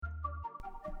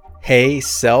Hey,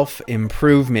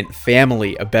 self-improvement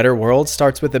family. A better world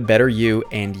starts with a better you,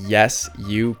 and yes,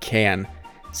 you can.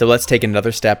 So let's take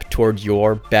another step toward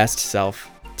your best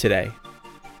self today.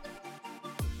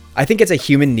 I think it's a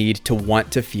human need to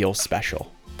want to feel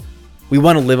special. We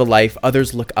want to live a life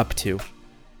others look up to,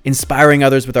 inspiring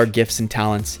others with our gifts and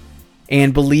talents,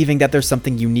 and believing that there's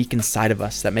something unique inside of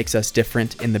us that makes us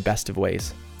different in the best of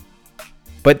ways.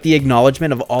 But the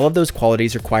acknowledgement of all of those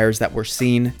qualities requires that we're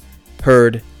seen,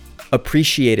 heard,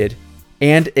 appreciated,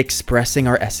 and expressing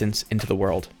our essence into the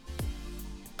world.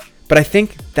 But I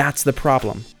think that's the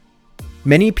problem.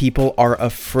 Many people are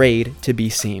afraid to be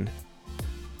seen.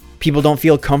 People don't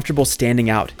feel comfortable standing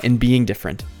out and being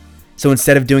different. So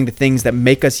instead of doing the things that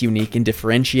make us unique and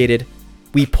differentiated,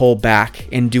 we pull back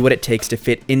and do what it takes to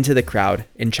fit into the crowd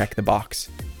and check the box.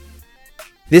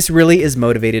 This really is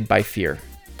motivated by fear.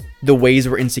 The ways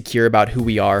we're insecure about who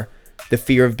we are, the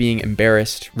fear of being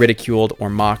embarrassed, ridiculed, or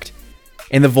mocked,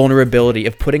 and the vulnerability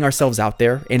of putting ourselves out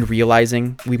there and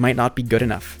realizing we might not be good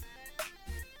enough.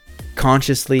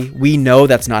 Consciously, we know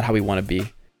that's not how we want to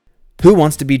be. Who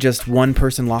wants to be just one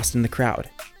person lost in the crowd?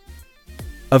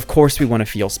 Of course we want to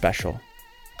feel special,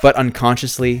 but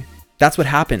unconsciously, that's what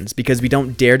happens because we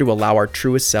don't dare to allow our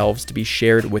truest selves to be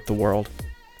shared with the world.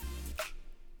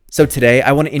 So today,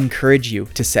 I want to encourage you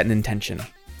to set an intention.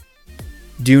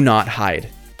 Do not hide.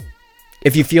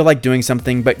 If you feel like doing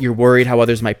something but you're worried how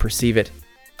others might perceive it,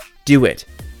 do it.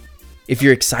 If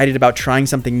you're excited about trying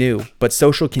something new, but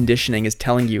social conditioning is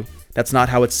telling you that's not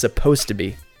how it's supposed to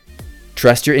be,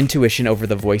 trust your intuition over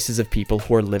the voices of people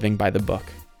who are living by the book.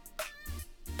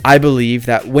 I believe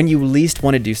that when you least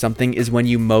want to do something is when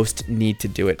you most need to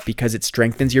do it because it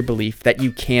strengthens your belief that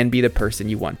you can be the person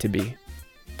you want to be.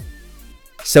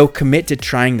 So commit to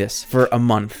trying this for a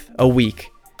month, a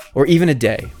week, or even a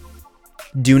day.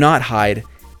 Do not hide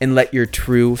and let your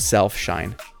true self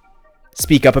shine.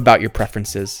 Speak up about your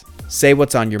preferences. Say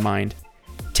what's on your mind.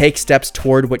 Take steps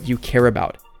toward what you care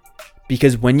about.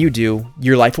 Because when you do,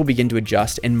 your life will begin to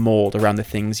adjust and mold around the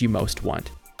things you most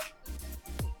want.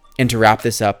 And to wrap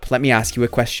this up, let me ask you a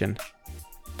question.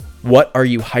 What are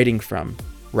you hiding from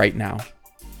right now?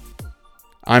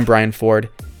 I'm Brian Ford,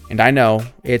 and I know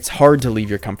it's hard to leave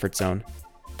your comfort zone.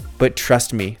 But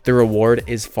trust me, the reward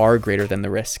is far greater than the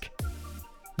risk.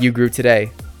 You grew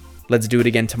today. Let's do it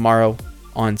again tomorrow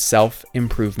on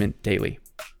Self-Improvement Daily.